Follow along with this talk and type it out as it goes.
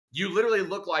you literally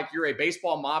look like you're a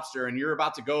baseball mobster and you're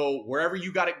about to go wherever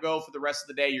you got to go for the rest of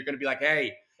the day. You're going to be like,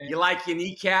 hey, you like your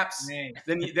kneecaps? Hey.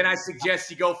 Then I suggest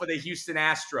you go for the Houston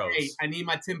Astros. Hey, I need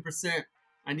my 10%.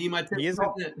 I need my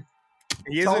 10%.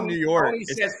 He is in New York. Tony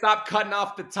says, stop cutting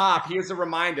off the top. Here's a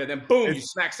reminder. Then, boom, you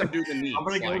smack some dude in the knee. I'm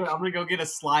gonna go get a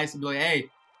slice and be like, hey,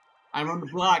 I'm on the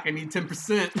block. I need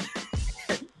 10%.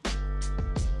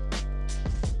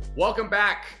 Welcome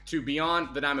back to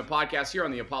Beyond the Diamond Podcast here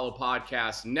on the Apollo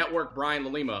Podcast Network. Brian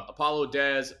Lalima, Apollo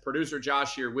Dez, producer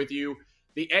Josh here with you.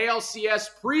 The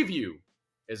ALCS preview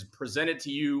is presented to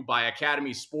you by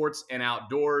Academy Sports and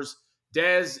Outdoors.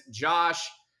 Dez, Josh,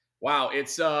 wow,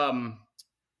 it's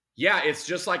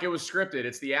just like it was scripted.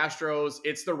 It's the Astros,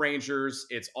 it's the Rangers,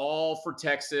 it's all for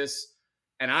Texas.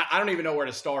 And I don't even know where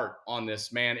to start on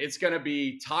this, man. It's going to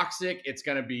be toxic. It's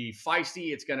going to be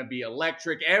feisty. It's going to be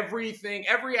electric. Everything,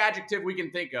 every adjective we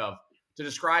can think of to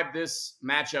describe this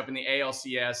matchup in the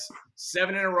ALCS.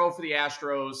 7 in a row for the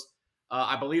Astros.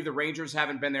 I believe the Rangers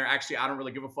haven't been there. Actually, I don't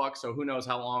really give a fuck. So who knows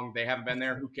how long they haven't been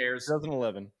there? Who cares?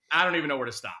 2011. I don't even know where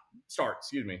to start.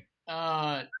 Excuse me.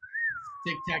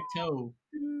 Tic-tac-toe.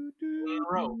 In a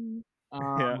row.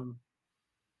 Yeah.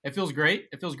 It feels great.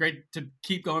 It feels great to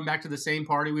keep going back to the same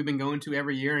party we've been going to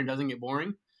every year and doesn't get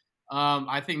boring.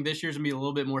 I think this year's going to be a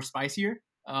little bit more spicier.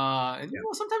 And sometimes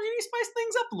you need to spice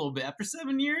things up a little bit. After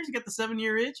 7 years, you get the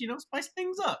 7-year itch, spice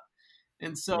things up.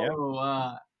 And so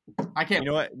I can't. You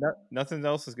know what? Nothing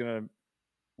else is going to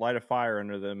light a fire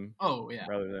under them. Oh, yeah.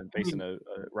 Rather than facing a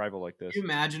rival like this. Can you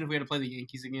imagine if we had to play the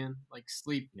Yankees again? Like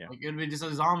sleep. Yeah. Like it would be just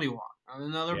a zombie walk.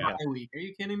 Another bye week. Are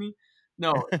you kidding me?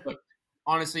 No. Look,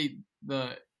 honestly,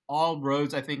 all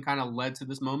roads, I think, kind of led to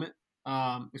this moment,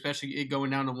 especially it going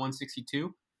down to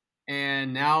 162.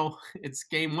 And now it's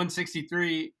game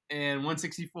 163 and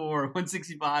 164,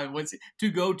 165 to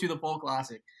go to the Fall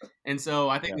Classic. And so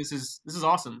I think this is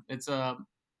awesome. It's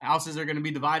houses are going to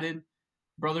be divided.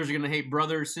 Brothers are going to hate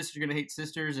brothers. Sisters are going to hate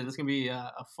sisters. And it's going to be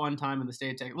a fun time in the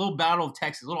state of Texas. A little Battle of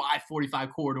Texas, a little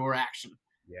I-45 corridor action.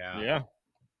 Yeah,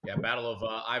 Battle of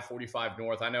I-45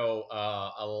 North. I know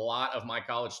a lot of my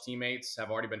college teammates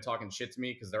have already been talking shit to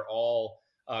me because they're all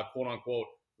quote-unquote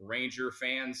Ranger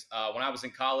fans. When I was in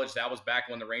college, that was back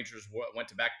when the Rangers went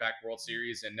to back-to-back World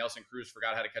Series and Nelson Cruz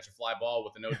forgot how to catch a fly ball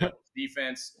with the no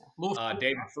defense.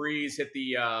 David Freese hit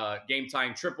the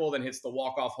game-tying triple, then hits the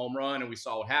walk-off home run, and we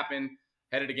saw what happened.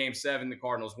 Headed to Game 7, the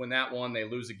Cardinals win that one. They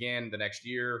lose again the next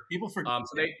year. People forget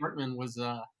Hartman was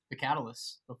the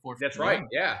catalyst before. That's right.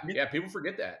 Yeah. People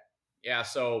forget that. Yeah.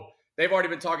 So they've already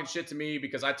been talking shit to me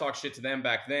because I talked shit to them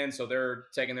back then. So they're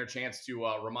taking their chance to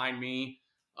remind me.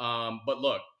 But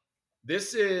look,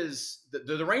 this is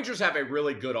the Rangers have a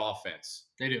really good offense.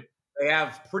 They do. They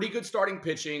have pretty good starting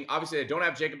pitching. Obviously, they don't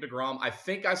have Jacob deGrom. I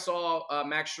think I saw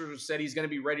Max Scherzer said he's going to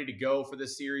be ready to go for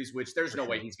this series, which there's no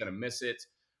way he's going to miss it.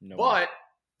 No but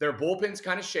their bullpen's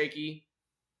kind of shaky.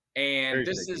 And Very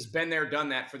this shaky. has been there, done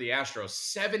that for the Astros.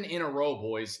 7 in a row,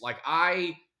 boys. Like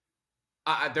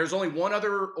there's only one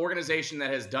other organization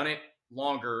that has done it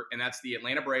longer, and that's the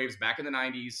Atlanta Braves back in the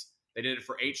 90s. They did it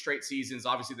for 8 straight seasons.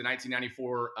 Obviously, the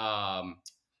 1994,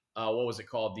 what was it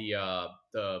called?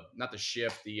 Not the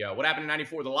shift. What happened in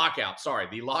 94? The lockout. Sorry,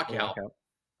 the lockout.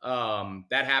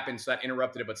 That happened, so that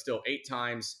interrupted it, but still 8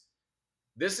 times.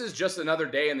 This is just another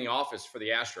day in the office for the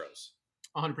Astros.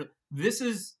 100%. This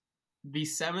is the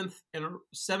 7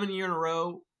 year in a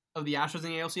row of the Astros in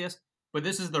the ALCS, but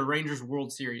this is the Rangers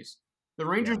World Series. The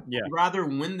Rangers would rather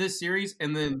win this series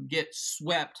and then get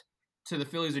swept to the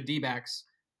Phillies or D-backs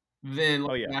than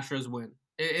the Astros win.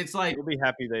 It's like we'll be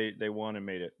happy they won and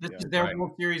made it. This is their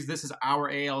World Series. This is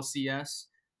our ALCS,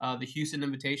 the Houston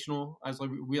Invitational, as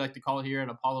we like to call it here at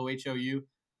Apollo HOU.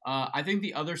 I think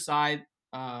the other side,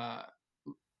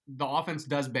 the offense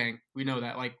does bang. We know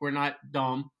that. Like, we're not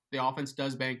dumb. The offense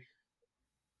does bang.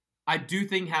 I do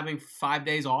think having 5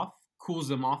 days off cools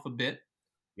them off a bit.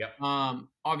 Yep.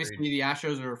 Obviously, the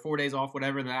Astros are 4 days off,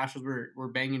 whatever, and the Astros were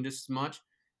banging just as much.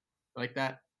 Like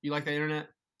that. You like that internet?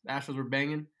 The Astros were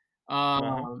banging.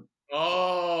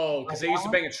 Oh, because they used to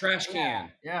bang a trash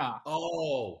can. Yeah.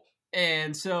 Oh.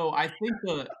 And so I think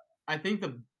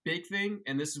the big thing,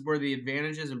 and this is where the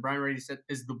advantage is, and Brian Rady said,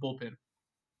 is the bullpen.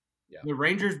 Yeah. The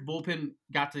Rangers bullpen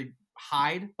got to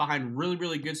hide behind really,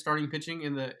 really good starting pitching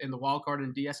in the wild card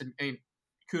and DS, and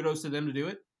kudos to them to do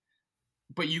it.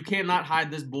 But you cannot hide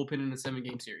this bullpen in a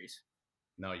 7-game series.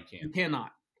 No, you can't. You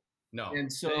cannot. No.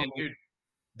 And so, dude,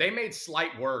 they made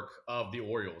slight work of the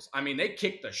Orioles. I mean, they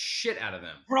kicked the shit out of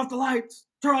them. turn off the lights.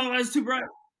 Turn off the lights too bright.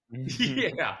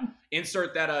 Yeah.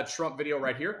 Insert that Trump video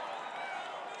right here.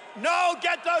 No,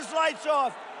 get those lights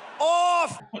off.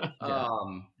 off.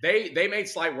 They made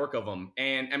slight work of them,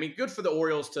 and I mean, good for the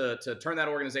Orioles to turn that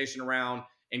organization around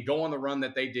and go on the run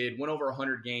that they did, win over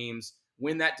 100 games,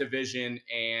 win that division,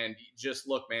 and just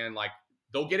look, man, like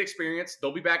they'll get experience.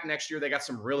 They'll be back next year. They got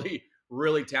some really,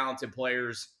 really talented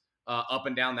players up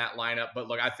and down that lineup. But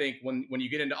look, I think when you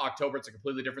get into October, it's a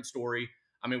completely different story.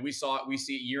 I mean, we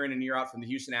see it year in and year out from the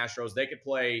Houston Astros. They could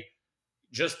play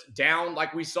just down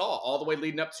like we saw all the way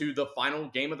leading up to the final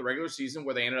game of the regular season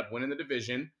where they ended up winning the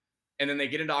division. And then they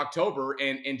get into October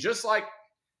and just like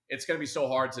it's going to be so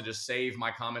hard to just save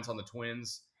my comments on the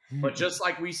Twins. But just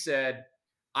like we said,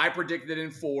 I predicted it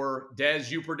in 4. Dez,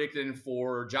 you predicted it in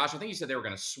 4. Josh, I think you said they were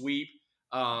going to sweep.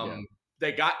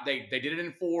 They did it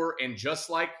in 4. And just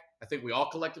like I think we all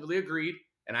collectively agreed,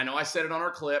 and I know I said it on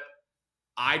our clip,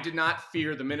 I did not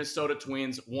fear the Minnesota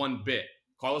Twins one bit.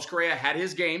 Carlos Correa had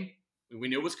his game. We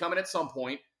knew it was coming at some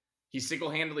point. He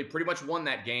single-handedly pretty much won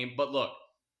that game. But look,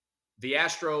 the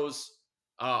Astros,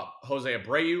 Jose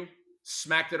Abreu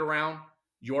smacked it around.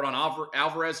 Jordan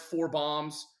Alvarez, 4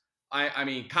 bombs. I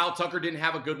mean, Kyle Tucker didn't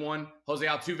have a good one. Jose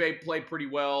Altuve played pretty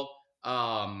well.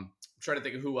 I'm trying to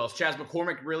think of who else. Chas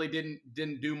McCormick really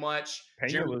didn't do much.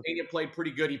 Jeremy Pena played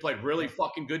pretty good. He played really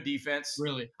fucking good defense.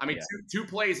 Really. I mean, two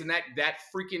plays in that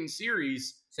freaking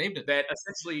series saved it. That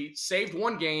essentially saved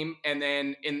one game, and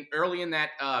then early in that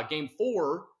game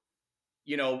 4,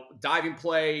 diving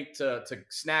play to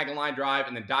snag a line drive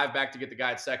and then dive back to get the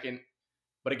guy at second.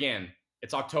 But again,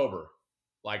 it's October.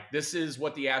 Like, this is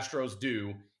what the Astros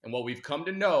do and what we've come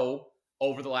to know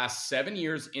over the last 7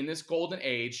 years in this golden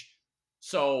age.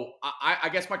 So I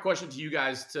guess my question to you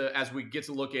guys, as we get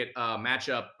to look at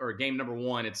matchup or game number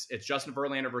 1, it's Justin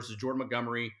Verlander versus Jordan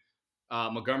Montgomery.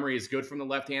 Montgomery is good from the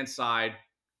left-hand side.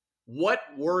 What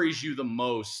worries you the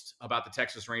most about the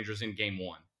Texas Rangers in game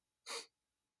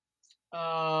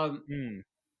 1?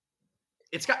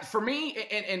 It's got, for me,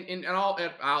 and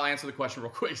I'll answer the question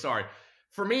real quick. Sorry.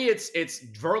 For me, it's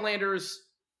Verlander's.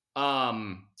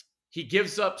 He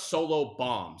gives up solo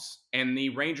bombs, and the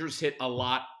Rangers hit a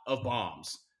lot of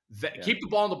bombs. Keep the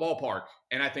ball in the ballpark,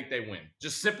 and I think they win.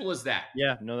 Just simple as that.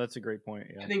 Yeah, no, that's a great point.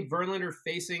 Yeah. I think Verlander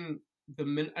facing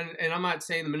and I'm not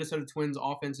saying the Minnesota Twins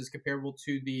offense is comparable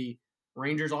to the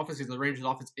Rangers offense because the Rangers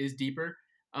offense is deeper.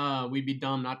 We'd be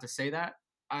dumb not to say that.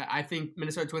 I think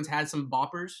Minnesota Twins had some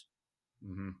boppers.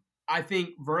 Mm-hmm. I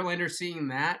think Verlander seeing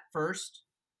that first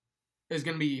is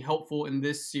going to be helpful in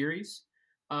this series.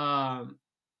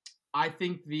 I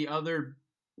think the other,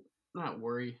 not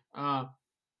worry,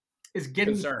 is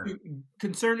getting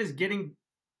concern is getting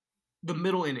the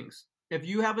middle innings. If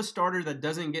you have a starter that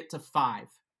doesn't get to 5,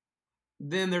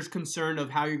 then there's concern of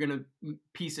how you're going to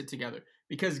piece it together.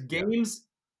 Because games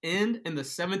end in the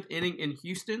 7th inning in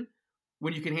Houston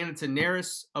when you can hand it to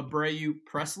Neris, Abreu,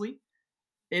 Presley.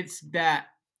 It's that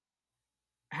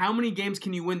how many games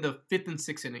can you win the 5th and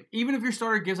 6th inning? Even if your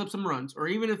starter gives up some runs, or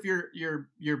even if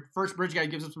your first bridge guy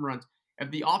gives up some runs,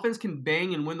 if the offense can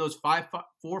bang and win those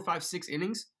 4, 5, 6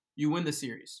 innings, you win the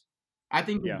series. I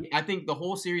think the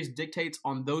whole series dictates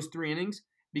on those 3 innings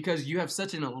because you have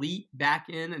such an elite back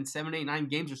end and 7, 8, 9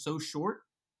 games are so short.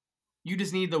 You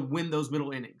just need to win those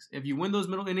middle innings. If you win those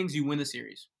middle innings, you win the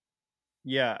series.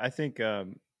 Yeah, I think to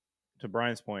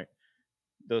Brian's point,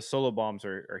 those solo bombs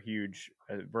are huge.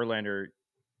 Verlander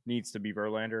needs to be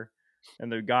Verlander.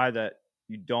 And the guy that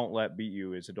you don't let beat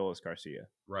you is Adolis Garcia.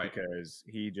 Right. Because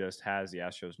he just has the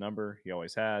Astros number. He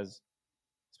always has.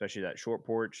 Especially that short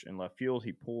porch in left field.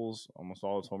 He pulls almost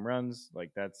all his home runs.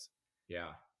 Like, that's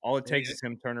all it takes is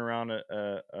him turn around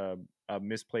a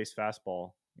misplaced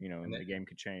fastball, and the game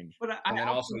could change. But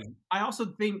I also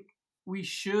think we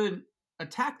should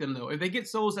attack them, though. If they get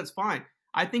solos, that's fine.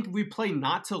 I think if we play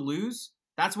not to lose,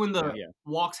 that's when the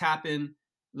walks happen,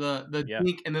 the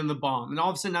dink, and then the bomb. And all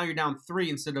of a sudden now you're down 3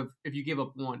 instead of if you give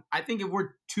up 1. I think if we're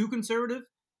too conservative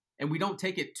and we don't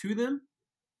take it to them,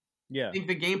 I think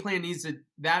the game plan needs to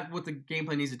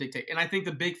dictate. And I think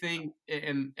the big thing,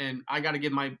 and I got to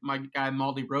give my guy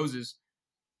Maldi roses,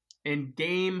 in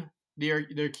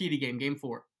their key to game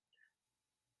 4.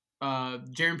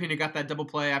 Jeremy Pena got that double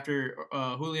play after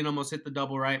Julian almost hit the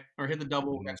double, right? Or hit the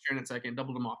double, got stranded at second,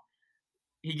 doubled him off.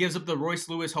 He gives up the Royce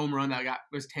Lewis home run that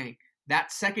was tank.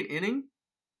 That 2nd inning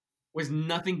was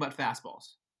nothing but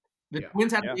fastballs. The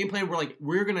Twins had a game plan where,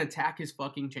 we're going to attack his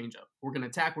fucking changeup. We're going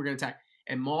to attack.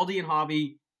 And Maldi and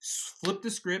Javi flipped the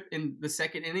script in the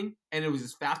 2nd inning, and it was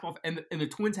his fastball. And the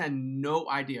Twins had no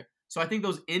idea. So I think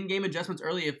those in-game adjustments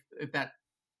early, if that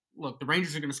 – look, the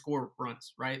Rangers are going to score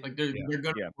runs, right? They're going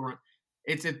to score.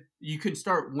 If you could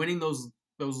start winning those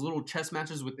little chess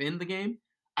matches within the game,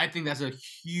 I think that's a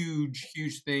huge,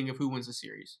 huge thing of who wins the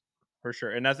series. for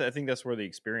sure. And I think that's where the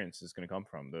experience is going to come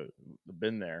from. The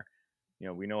been there.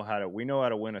 We know how to win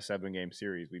a 7-game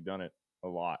series. We've done it a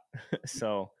lot.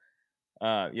 So,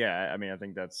 I mean, I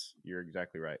think you're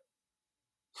exactly right.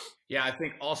 Yeah, I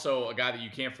think also a guy that you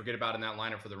can't forget about in that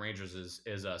lineup for the Rangers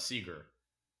is Seager.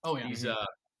 Oh yeah,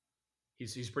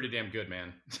 he's pretty damn good,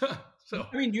 man. So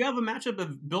I mean, you have a matchup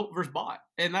of built versus bought,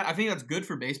 and I think that's good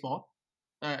for baseball.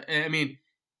 I mean,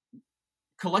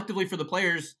 collectively for the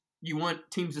players, you want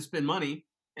teams to spend money,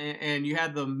 and you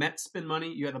had the Mets spend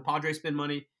money, you had the Padres spend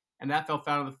money, and that fell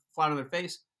flat on their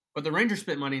face. But the Rangers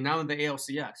spent money now in the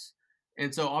ALCS,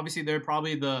 and so obviously they're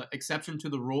probably the exception to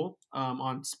the rule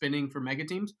on spending for mega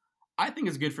teams. I think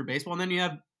it's good for baseball. And then you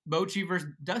have Bochy versus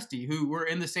Dusty, who were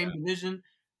in the same division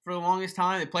for the longest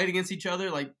time. They played against each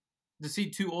other. Like, to see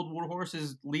two old war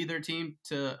horses lead their team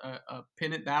to a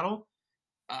pennant battle,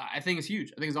 I think it's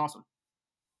huge. I think it's awesome.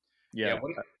 Yeah.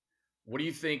 What do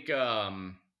you think?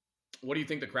 What do you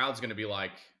think the crowd's going to be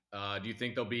like? Do you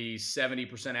think there'll be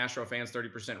 70% Astro fans,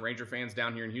 30% Ranger fans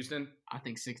down here in Houston? I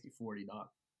think 60-40,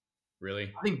 Doc.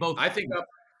 Really? I think both. I think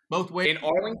both ways.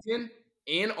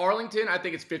 In Arlington, I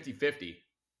think it's 50-50.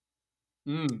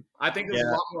 I think there's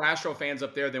a lot more Astro fans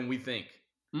up there than we think.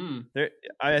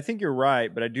 I think you're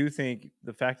right, but I do think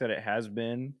the fact that it has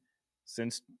been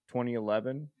since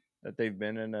 2011 that they've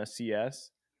been in a CS,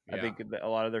 I think that a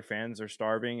lot of their fans are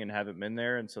starving and haven't been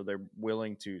there, and so they're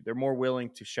more willing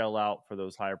to shell out for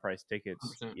those higher price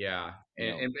tickets. 100%. Yeah,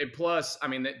 and plus, I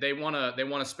mean, they want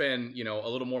to spend a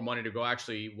little more money to go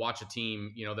actually watch a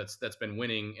team that's been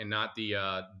winning and not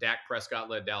the Dak Prescott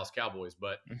led Dallas Cowboys.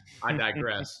 But I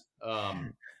digress.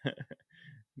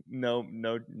 No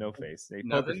face. They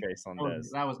poker face on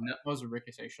this. That was a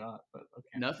ricochet shot, but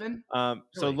okay. Nothing.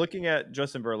 So looking at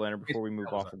Justin Verlander before we move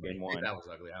off of game one. That was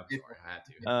ugly. I'm sorry, I had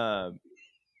to.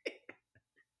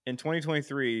 In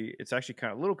 2023, it's actually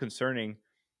kind of a little concerning.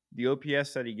 The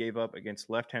OPS that he gave up against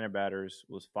left-handed batters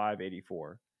was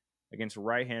 .584. Against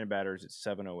right-handed batters, it's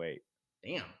 .708.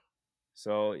 Damn.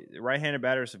 So right-handed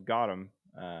batters have got him.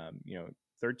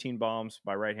 13 bombs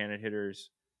by right-handed hitters,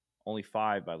 only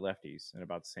 5 by lefties, and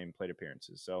about the same plate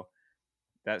appearances. So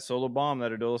that solo bomb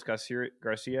that Adolis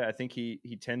Garcia, I think he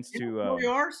tends to.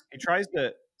 He tries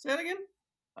to say that again.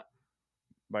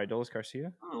 By Adolis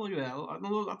Garcia. Oh, look at that!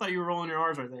 I thought you were rolling your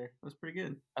R's right there. That's pretty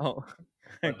good. Oh,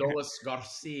 Adolis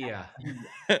Garcia.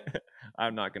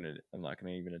 I'm not gonna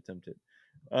even attempt it.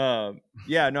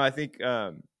 I think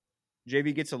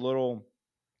JV gets a little.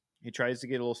 He tries to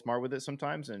get a little smart with it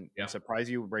sometimes and surprise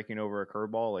you breaking over a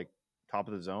curveball like top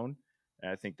of the zone. And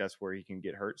I think that's where he can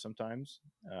get hurt sometimes.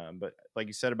 But like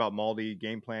you said about Maldi,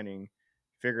 game planning,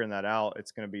 figuring that out,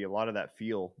 it's going to be a lot of that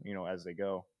feel, as they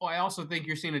go. Well, I also think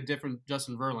you're seeing a different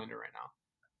Justin Verlander right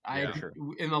now. Sure.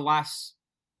 In the last,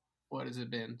 what has it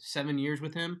been, 7 years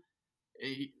with him,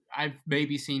 I've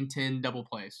maybe seen 10 double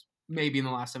plays, maybe in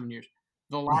the last 7 years.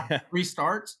 The last 3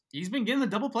 starts, he's been getting the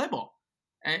double play ball.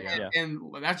 And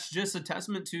that's just a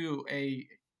testament to a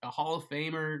Hall of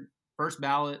Famer, first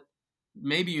ballot,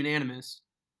 maybe unanimous,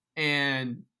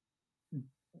 and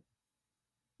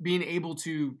being able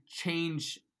to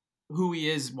change who he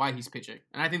is, why he's pitching.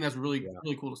 And I think that's really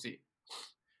cool to see.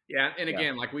 Yeah, and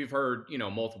again, like we've heard,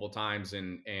 multiple times,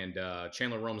 and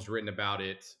Chandler Rome's written about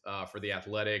it for The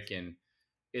Athletic, and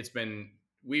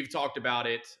we've talked about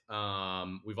it.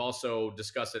 We've also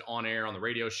discussed it on air, on the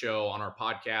radio show, on our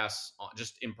podcasts,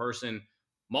 just in person.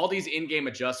 Maldi's in-game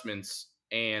adjustments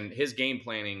and his game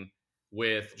planning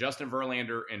with Justin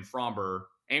Verlander and Fromber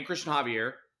and Christian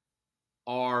Javier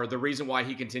are the reason why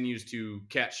he continues to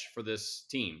catch for this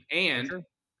team. And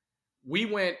we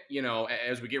went,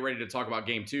 as we get ready to talk about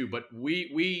game 2, but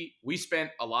we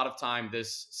spent a lot of time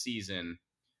this season,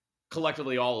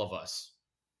 collectively all of us,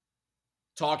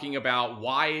 talking about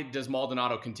why does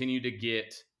Maldonado continue to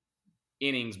get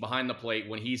innings behind the plate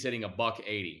when he's hitting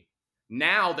 $180.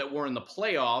 Now that we're in the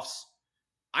playoffs,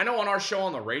 I know on our show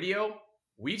on the radio,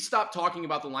 we've stopped talking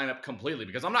about the lineup completely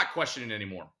because I'm not questioning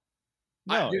anymore.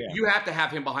 You have to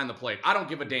have him behind the plate. I don't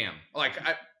give a damn. Like,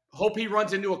 I hope he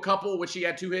runs into a couple, which he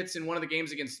had 2 hits in one of the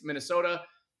games against Minnesota.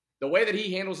 The way that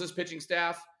he handles his pitching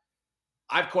staff,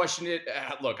 I've questioned it.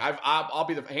 Look, I'll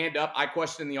be the hand up. I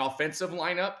question the offensive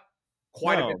lineup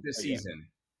quite a bit this season.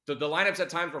 So the lineups at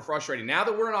times were frustrating. Now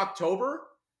that we're in October,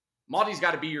 Maldi's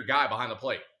got to be your guy behind the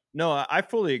plate. No, I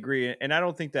fully agree. And I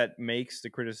don't think that makes the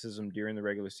criticism during the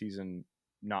regular season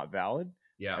not valid.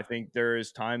 Yeah. I think there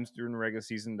is times during the regular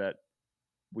season that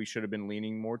we should have been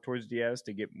leaning more towards Diaz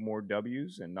to get more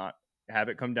W's and not have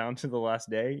it come down to the last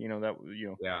day. We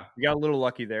got a little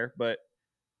lucky there, but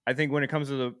I think when it comes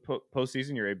to the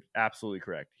postseason, you're absolutely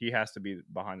correct. He has to be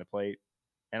behind the plate.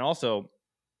 And also,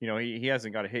 he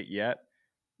hasn't got a hit yet.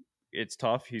 It's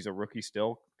tough. He's a rookie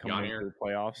still coming into the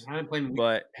playoffs.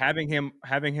 But having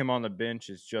him on the bench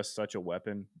is just such a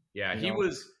weapon. Yeah, he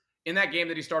was in that game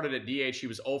that he started at DH. He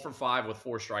was 0 for 5 with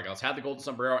 4 strikeouts. Had the golden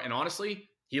sombrero, and honestly,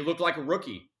 he looked like a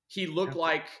rookie. He looked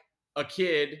like a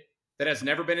kid that has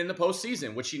never been in the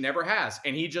postseason, which he never has.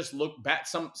 And he just looked back.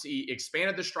 He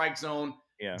expanded the strike zone.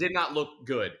 Yeah. Did not look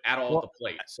good at all at the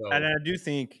plate. So, and I do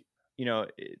think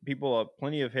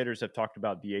plenty of hitters have talked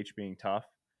about DH being tough,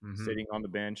 sitting on the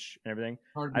bench and everything.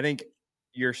 I think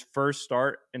your first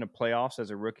start in a playoffs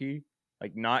as a rookie,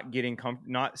 like not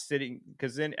sitting,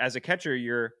 because then as a catcher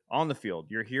you're on the field,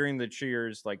 you're hearing the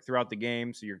cheers like throughout the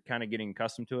game, so you're kind of getting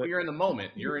accustomed to it. Well, you're in the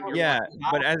moment. You're in your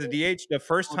but as a DH, the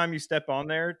first time you step on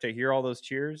there to hear all those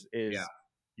cheers is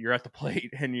you're at the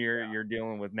plate and you're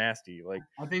dealing with nasty. Like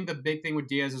I think the big thing with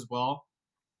Diaz as well,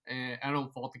 and I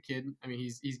don't fault the kid. I mean,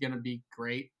 he's gonna be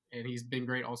great, and he's been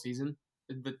great all season.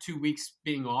 The 2 weeks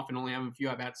being off and only having a few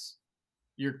at bats,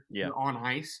 you're on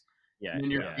ice. Yeah, and then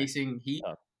you're facing heat.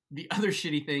 The other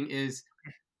shitty thing is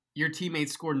your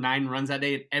teammates scored 9 runs that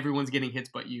day and everyone's getting hits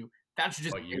but you. That's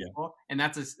just baseball, and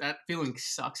that feeling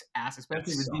sucks ass,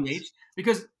 especially with DH.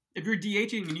 Because if you're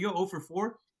DHing and you go 0 for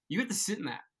 4, you have to sit in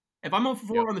that. If I'm 0 for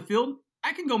 4 on the field,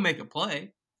 I can go make a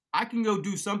play. I can go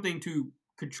do something to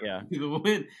contribute to the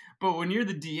win. But when you're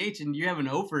the DH and you have an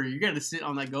 0 for, you got to sit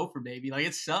on that gopher, baby. Like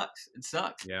it sucks. It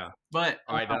sucks. Yeah. But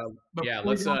all right,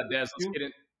 let's get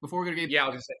it. Before we go to game, I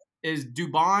was gonna say, is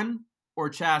Dubon or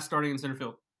Chas starting in center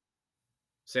field?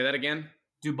 Say that again.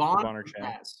 Dubon or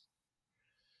Chas?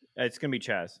 It's gonna be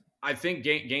Chas. I think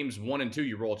games 1 and 2,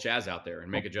 you roll Chas out there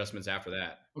and make adjustments after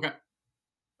that. Okay.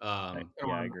 I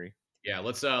agree. Yeah,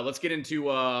 let's get into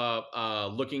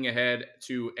looking ahead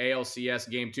to ALCS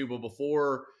Game 2. But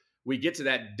before we get to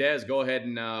that, Des, go ahead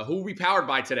and who are we powered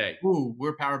by today? Ooh,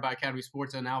 we're powered by Academy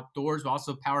Sports and Outdoors. We're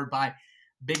also powered by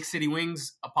Big City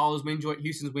Wings, Apollo's Wing Joint,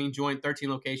 Houston's Wing Joint, 13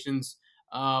 locations.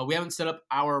 We haven't set up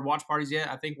our watch parties yet.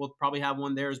 I think we'll probably have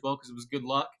one there as well because it was good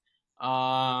luck.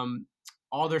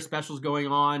 All their specials going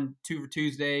on, 2 for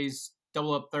Tuesdays,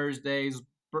 double up Thursdays,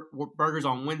 burgers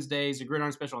on Wednesdays, a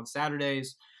gridiron special on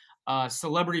Saturdays.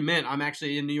 Celebrity Mint, I'm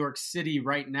actually in New York City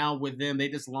right now with them. They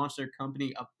just launched their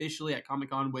company officially at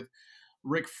Comic-Con with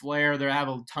Ric Flair. They have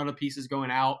a ton of pieces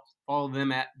going out. Follow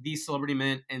them at The Celebrity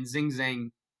Mint and Zing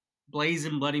Zang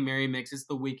Blazing Bloody Mary Mix. It's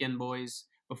the weekend, boys,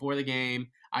 before the game.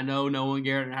 I know Noah and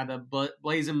Garrett had the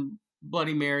Blazing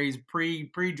Bloody Marys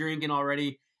pre-drinking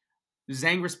already.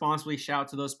 Zang responsibly. Shout out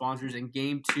to those sponsors. In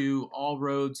Game 2, all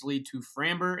roads lead to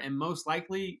Framber and most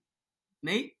likely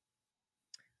Nate.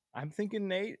 I'm thinking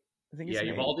Nate. I think Nate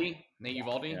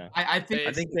Uvalde. Yeah. I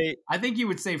think you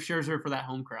would save Scherzer for that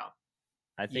home crowd.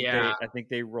 I think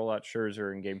they roll out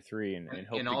Scherzer in Game 3 and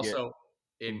hope. And also,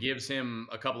 it gives him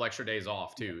a couple extra days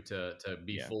off too to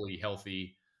be fully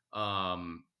healthy.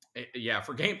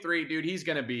 For Game 3, dude, he's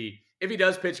gonna be, if he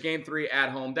does pitch Game 3 at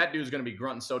home, that dude's gonna be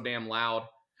grunting so damn loud.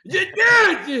 Yeah.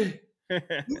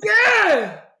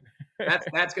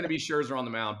 That's gonna be Scherzer on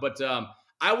the mound, but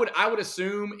I would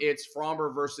assume it's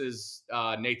Framber versus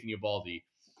Nathan Uvalde.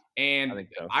 And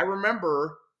I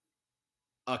remember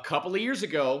a couple of years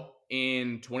ago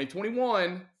in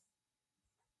 2021,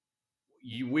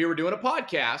 we were doing a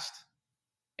podcast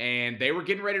and they were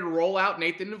getting ready to roll out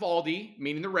Nathan Uvalde,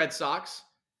 meaning the Red Sox.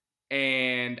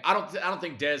 And I don't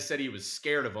think Des said he was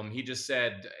scared of him. He just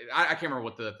said, I can't remember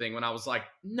what the thing, when I was like,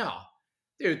 no,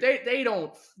 dude, they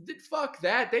don't, fuck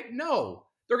that. They're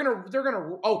going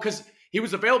to, because he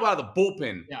was available out of the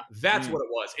bullpen. Yeah. That's what it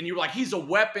was. And you were like, he's a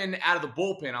weapon out of the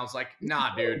bullpen. I was like,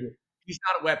 nah, dude, he's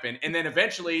not a weapon. And then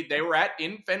eventually they were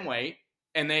in Fenway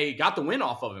and they got the win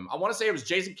off of him. I want to say it was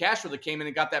Jason Castro that came in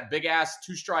and got that big ass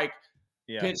 2-strike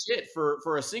pinch hit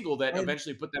for a single that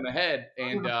eventually put them ahead.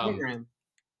 And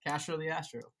Castro the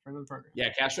Astro, friend of the program. Yeah,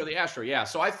 Castro the Astro. Yeah.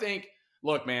 So I think,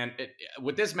 look, man,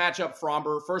 with this matchup,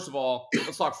 Framber, first of all,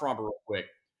 let's talk Framber real quick.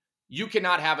 You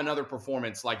cannot have another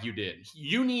performance like you did.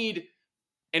 You need,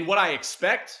 and what I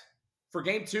expect for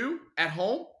Game 2 at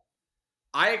home,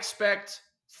 I expect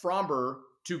Framber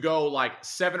to go like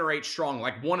 7 or 8 strong,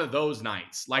 like one of those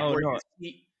nights. Like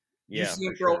you see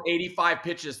him throw 85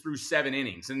 pitches through 7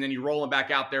 innings, and then you roll him back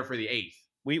out there for the 8th.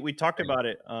 We talked about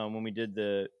it when we did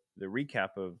the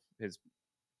recap of his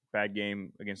bad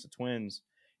game against the Twins.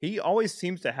 He always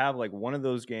seems to have like one of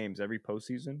those games every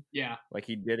postseason. Yeah. Like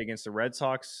he did against the Red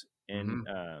Sox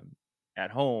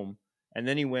at home. And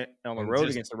then he went on the road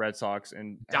against the Red Sox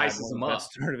and dices him up.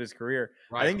 Start of his career.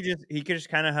 Right. I think he just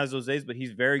kind of has those days, but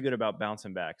he's very good about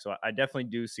bouncing back. So I definitely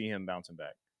do see him bouncing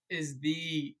back. Is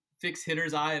the fixed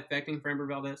hitter's eye affecting Framber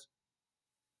Valdez?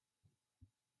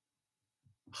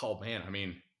 Oh man, I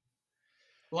mean,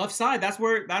 Left side. That's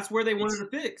where they wanted to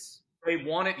fix. They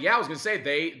wanted. Yeah, I was gonna say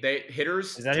they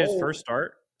hitters. Is that his first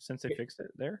start since they fixed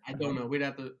it there? I don't know. We'd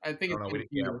have to. I think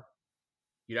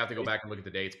you'd have to go back and look at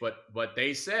the dates. But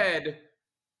they said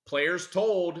players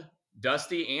told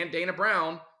Dusty and Dana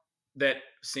Brown that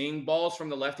seeing balls from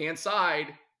the left-hand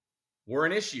side were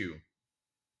an issue.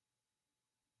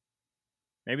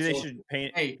 Maybe they should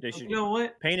paint. Hey, they should, you know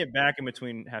what? Paint it back in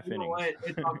between half innings. What?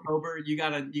 It's October. You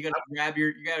gotta grab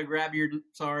your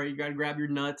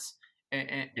nuts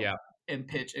and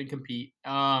pitch and compete.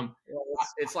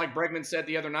 It's like Bregman said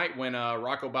the other night when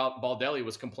Rocco Baldelli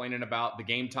was complaining about the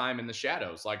game time in the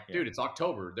shadows. Like, dude, it's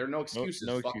October. There are no excuses.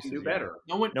 No fucking excuses, do better.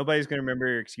 Nobody's gonna remember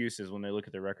your excuses when they look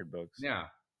at their record books. Yeah.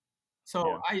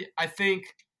 So I think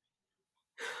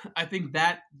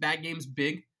that game's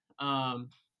big.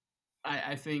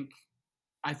 I think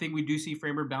we do see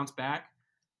Framber bounce back.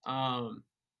 I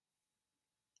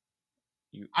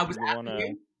was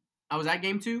at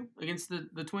game 2 against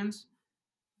the Twins.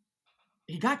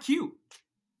 He got cute.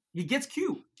 He gets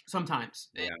cute sometimes.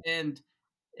 Yeah. And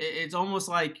it's almost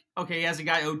like, okay, he has a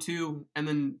guy 0-2, and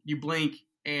then you blink,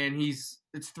 and it's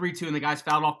 3-2, and the guy's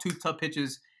fouled off 2 tough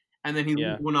pitches, and then he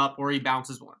leaves one up or he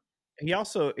bounces one. He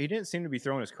didn't seem to be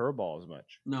throwing his curveball as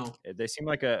much. No. They seem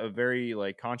like a very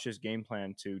conscious game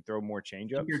plan to throw more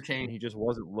changeups. And he just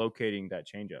wasn't locating that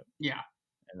changeup. Yeah.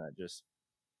 And that just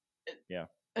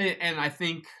And I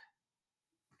think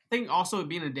also it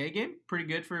being a day game, pretty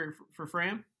good for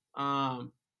Fram.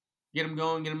 Get him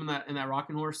going, get him in that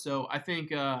rocking horse. So I think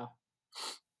game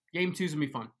 2's gonna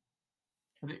be fun.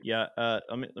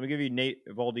 Let me give you Nate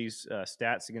Eovaldi's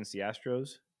stats against the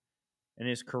Astros. In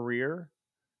his career,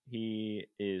 he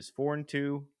is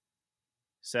 4-2,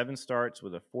 7 starts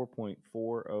with a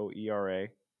 4.40 ERA.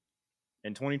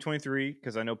 In 2023,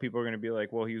 because I know people are going to be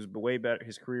like, well, he was way better.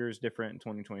 His career is different in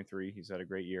 2023. He's had a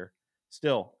great year.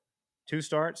 Still, 2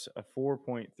 starts, a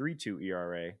 4.32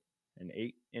 ERA, and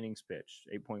 8 innings pitched,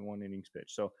 8.1 innings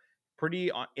pitched. So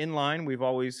pretty in line. We've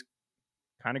always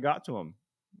kind of got to him.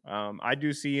 I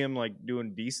do see him like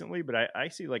doing decently, but I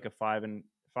see like a 5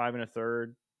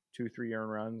 1/3, 2-3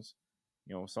 earned runs.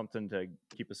 Something to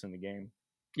keep us in the game.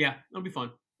 Yeah, it'll be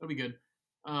fun. It'll be good.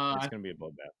 It's going to be a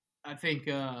bloodbath. I think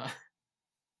the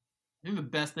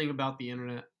best thing about the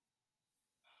internet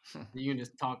you can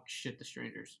just talk shit to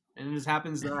strangers, and it just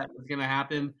happens that it's going to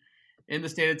happen in the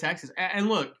state of Texas. And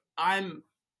look,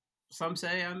 some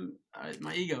say I'm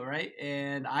my ego, right?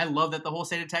 And I love that the whole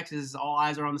state of Texas, all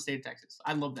eyes are on the state of Texas.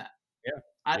 I love that. Yeah.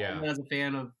 I love that as a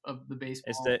fan of the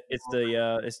baseball.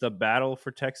 It's the battle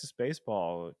for Texas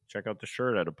baseball. Check out the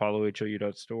shirt at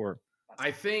ApolloHOU.store.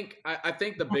 I think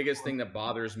the biggest thing that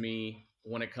bothers me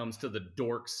when it comes to the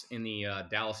dorks in the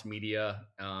Dallas media,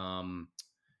 and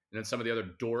then some of the other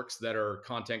dorks that are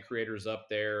content creators up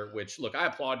there, which, look, I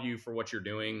applaud you for what you're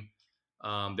doing.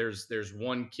 There's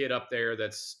one kid up there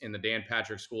that's in the Dan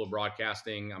Patrick School of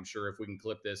Broadcasting. I'm sure if we can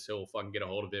clip this, he'll fucking get a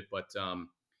hold of it. But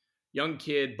young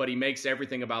kid, but he makes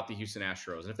everything about the Houston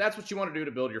Astros. And if that's what you want to do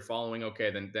to build your following,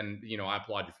 okay, then I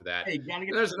applaud you for that. Hey,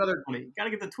 there's another money. Gotta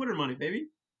get the Twitter money, baby.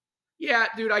 Yeah,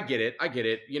 dude, I get it.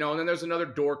 And then there's another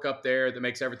dork up there that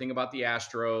makes everything about the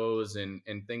Astros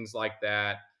and things like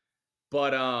that.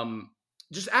 But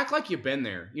just act like you've been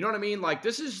there. You know what I mean? Like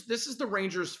this is the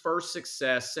Rangers' first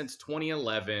success since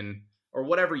 2011 or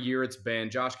whatever year it's been.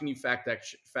 Josh, can you fact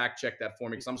check that for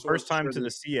me? Because I'm first time to the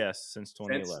CS since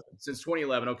 2011. Since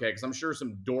 2011, okay. Because I'm sure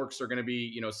some dorks are going to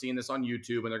be seeing this on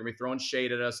YouTube and they're going to be throwing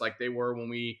shade at us like they were when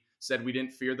we said we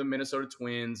didn't fear the Minnesota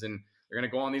Twins, and they're going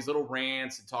to go on these little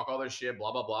rants and talk all their shit,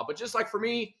 blah blah blah. But just like for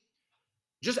me,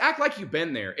 just act like you've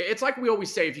been there. It's like we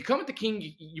always say: if you come at the King,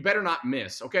 you better not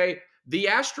miss. Okay, the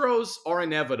Astros are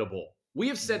inevitable. We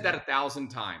have said that 1,000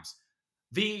 times.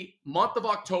 The month of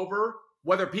October,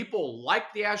 whether people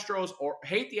like the Astros or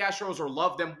hate the Astros or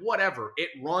love them, whatever, it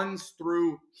runs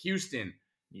through Houston.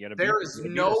 There is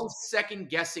no second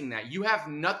guessing that. You have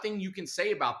nothing you can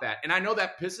say about that. And I know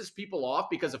that pisses people off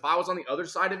because if I was on the other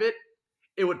side of it,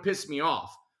 it would piss me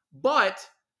off. But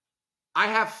I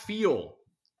have feel.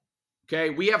 Okay,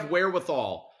 we have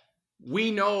wherewithal.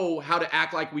 We know how to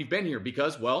act like we've been here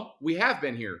because, well, we have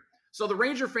been here. So the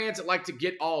Ranger fans that like to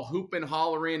get all hooping,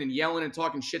 hollering, and yelling and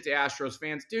talking shit to Astros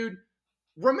fans, dude,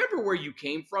 remember where you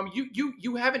came from.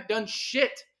 You haven't done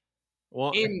shit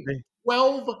in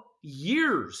 12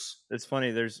 years. It's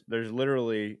funny. There's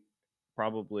literally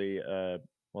probably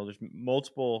there's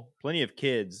plenty of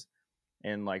kids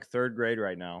in like 3rd grade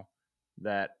right now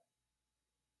that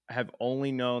have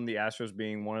only known the Astros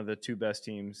being one of the 2 best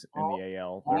teams in the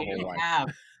AL their whole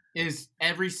life. is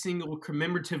every single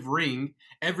commemorative ring,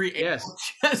 every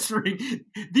chess ring.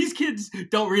 These kids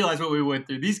don't realize what we went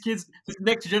through. These kids, this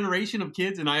next generation of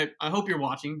kids, and I hope you're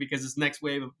watching because this next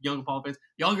wave of young Apollo fans,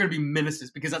 y'all are going to be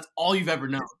menaces because that's all you've ever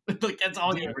known. Like, that's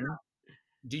all you ever know.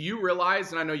 Do you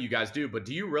realize, and I know you guys do, but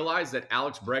do you realize that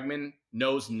Alex Bregman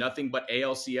knows nothing but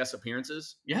ALCS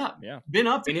appearances? Yeah. Been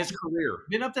up to in his career.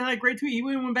 Been up to high grade 2. He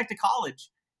went back to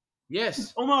college.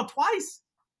 Yes. Almost twice.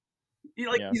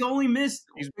 He's only missed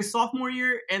his sophomore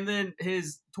year and then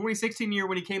his 2016 year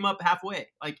when he came up halfway.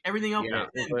 Like everything else,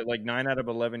 like 9 out of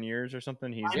 11 years or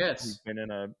something. He's been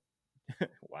in a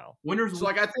wow. Winners. So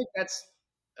I think that's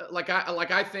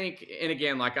I think, and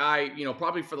again,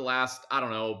 probably for the last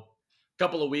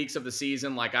couple of weeks of the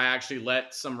season, I actually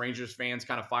let some Rangers fans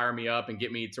kind of fire me up and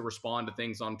get me to respond to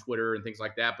things on Twitter and things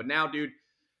like that. But now, dude,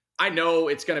 I know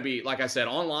it's going to be, like I said,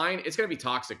 online. It's going to be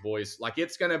toxic, boys.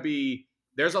 It's going to be.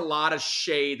 There's a lot of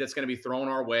shade that's going to be thrown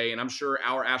our way, and I'm sure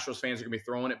our Astros fans are going to be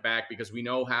throwing it back because we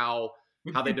know how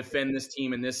they defend this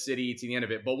team in this city to the end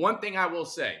of it. But one thing I will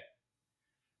say,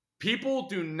 people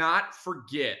do not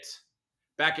forget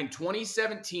back in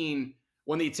 2017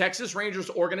 when the Texas Rangers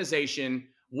organization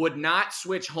would not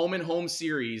switch home and home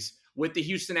series with the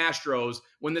Houston Astros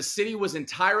when the city was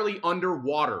entirely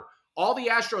underwater. All the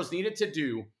Astros needed to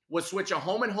do was switch a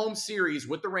home and home series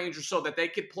with the Rangers so that they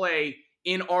could play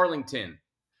in Arlington.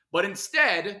 But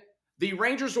instead, the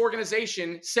Rangers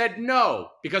organization said no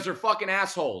because they're fucking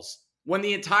assholes. When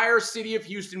the entire city of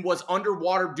Houston was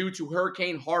underwater due to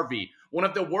Hurricane Harvey, one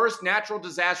of the worst natural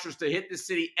disasters to hit the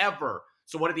city ever.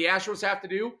 So what did the Astros have to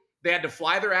do? They had to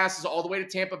fly their asses all the way to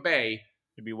Tampa Bay.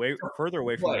 To be further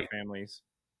away from their families.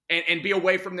 And be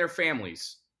away from their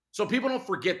families. So people don't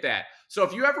forget that. So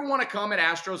if you ever want to come at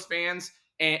Astros fans,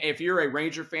 and if you're a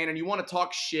Ranger fan and you want to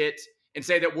talk shit and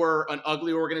say that we're an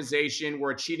ugly organization,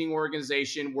 we're a cheating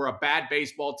organization, we're a bad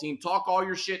baseball team, talk all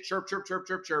your shit, chirp, chirp, chirp,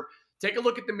 chirp, chirp. Take a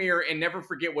look at the mirror and never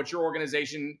forget what your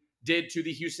organization did to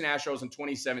the Houston Astros in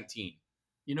 2017.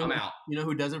 I'm out. You know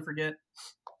who doesn't forget?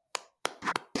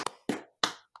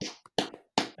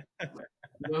 You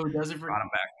know who doesn't forget? I'm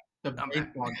back. The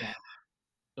baseball gods.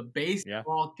 The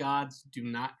baseball gods do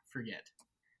not forget.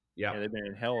 Yeah, they've been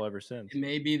in hell ever since. It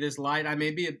may be this light. I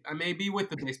may be with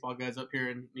the baseball guys up here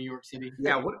in New York City.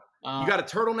 Yeah, what you got a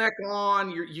turtleneck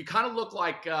on? You kind of look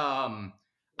like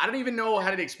I don't even know how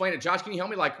to explain it. Josh, can you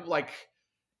help me? Like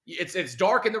it's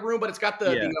dark in the room, but it's got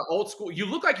the old school. You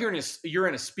look like you're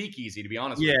in a speakeasy, to be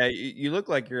honest. Yeah, with you. You look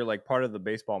like you're like part of the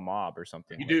baseball mob or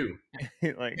something. You do.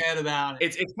 Forget about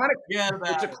it.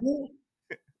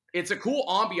 It's a cool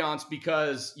ambiance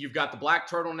because you've got the black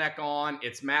turtleneck on.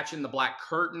 It's matching the black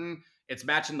curtain. It's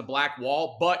matching the black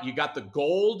wall, but you got the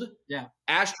gold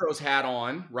Astros hat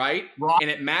on, right? And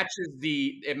it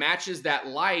matches that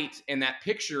light and that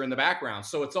picture in the background.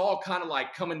 So it's all kind of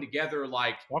like coming together.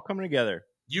 All coming together.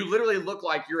 You literally look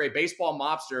like you're a baseball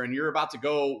mobster and you're about to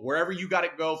go wherever you got to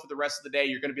go for the rest of the day.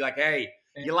 You're going to be like, hey,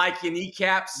 you like your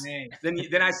kneecaps? Hey.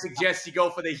 Then I suggest you go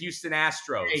for the Houston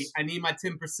Astros. Hey, I need my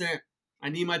 10%. I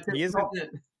need my 10%. He is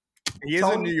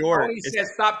in New York. Tony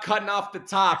says, stop cutting off the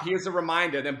top. Here's a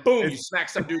reminder. Then boom, you smack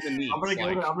some dude in the knee. I'm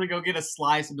gonna go get a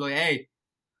slice and be like, hey,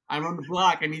 I'm on the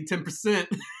block. I need 10%.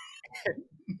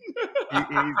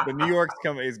 The New York's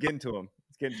coming. Is getting to him.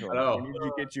 It's getting to him. We need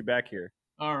to get you back here.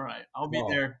 All right, I'll be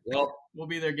there. Well, we'll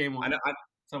be there game 1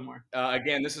 somewhere.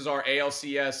 Again, this is our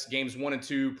ALCS games 1 and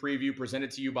 2 preview presented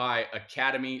to you by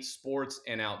Academy Sports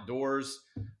and Outdoors.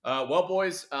 Well,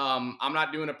 boys, I'm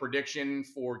not doing a prediction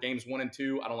for games 1 and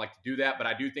 2. I don't like to do that, but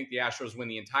I do think the Astros win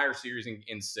the entire series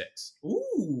in 6.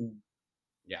 Ooh.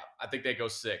 Yeah, I think they go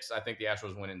 6. I think the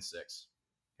Astros win in 6.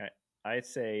 Okay. I'd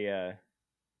say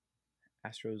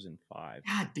Astros in 5.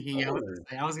 God dang,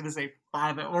 I was going to say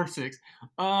 5 or 6.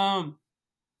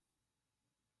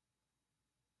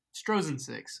 Astros in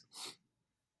 6.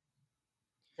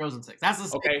 Astros in 6. That's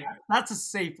a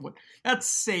safe one. That's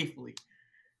safely.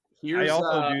 I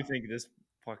also do think this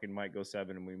fucking might go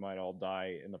 7, and we might all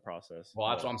die in the process. Well,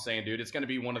 that's what I'm saying, dude. It's going to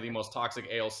be one of the most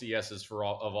toxic ALCSs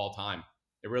of all time.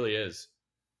 It really is.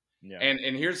 Yeah.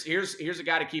 And here's a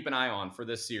guy to keep an eye on for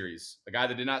this series. A guy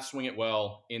that did not swing it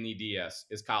well in the DS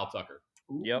is Kyle Tucker.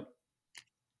 Ooh. Yep.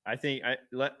 I think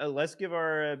let's give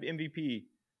our MVP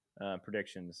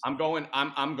predictions. I'm going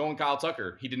Kyle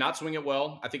Tucker. He did not swing it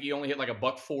well. I think he only hit like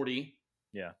 $140.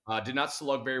 Yeah. Did not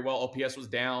slug very well. OPS was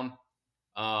down.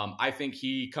 I think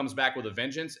he comes back with a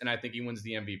vengeance, and I think he wins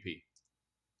the MVP.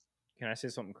 Can I say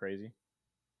something crazy?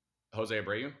 Jose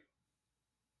Abreu?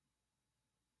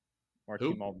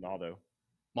 Martin Maldonado.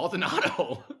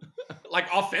 Maldonado? Like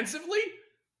offensively?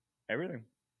 Everything.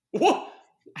 What?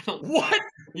 What? Are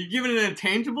you giving it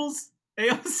intangibles?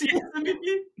 ALCS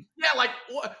MVP? Yeah, like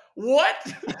what?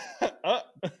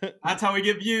 That's how we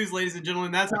get views, ladies and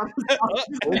gentlemen. That's how.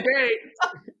 Okay.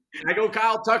 I go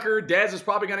Kyle Tucker. Dez is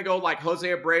probably going to go like Jose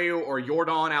Abreu or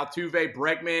Jordan Altuve,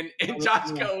 Bregman, and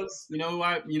Josh goes. You know who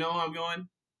I'm going?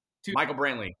 Michael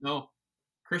Brantley. No.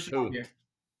 Christian Javier.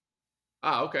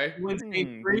 Ah, okay. Wins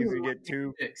game 3. You get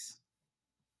 2 picks.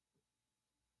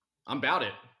 I'm about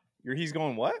it. He's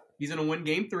going what? He's going to win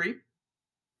game 3,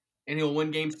 and he'll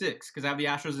win game 6 because I have the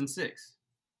Astros in 6.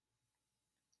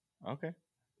 Okay.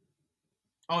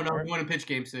 Oh, no, we want to pitch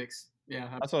game 6. Yeah.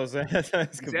 That's what I was saying. That's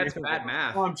bad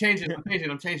math. Oh, I'm changing.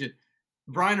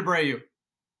 Brian Abreu.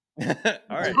 All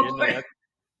right.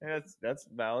 That's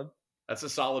valid. That's a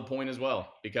solid point as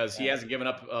well because he hasn't given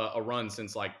up a run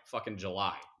since like fucking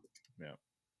July. Yeah.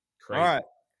 Crazy. All right.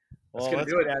 Well, let's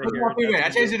do it. I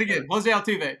changed it again. Jose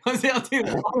Altuve.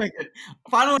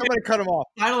 Finally, I'm going to cut him off.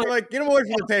 Finally, get him away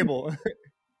from the table.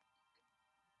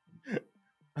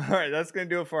 All right. That's going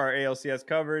to do it for our ALCS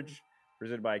coverage.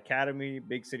 Presented by Academy,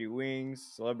 Big City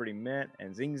Wings, Celebrity Mint,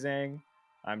 and Zing Zang.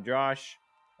 I'm Josh,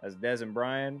 as Dez and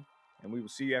Brian, and we will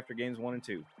see you after games 1 and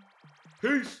 2.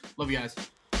 Peace. Love you guys.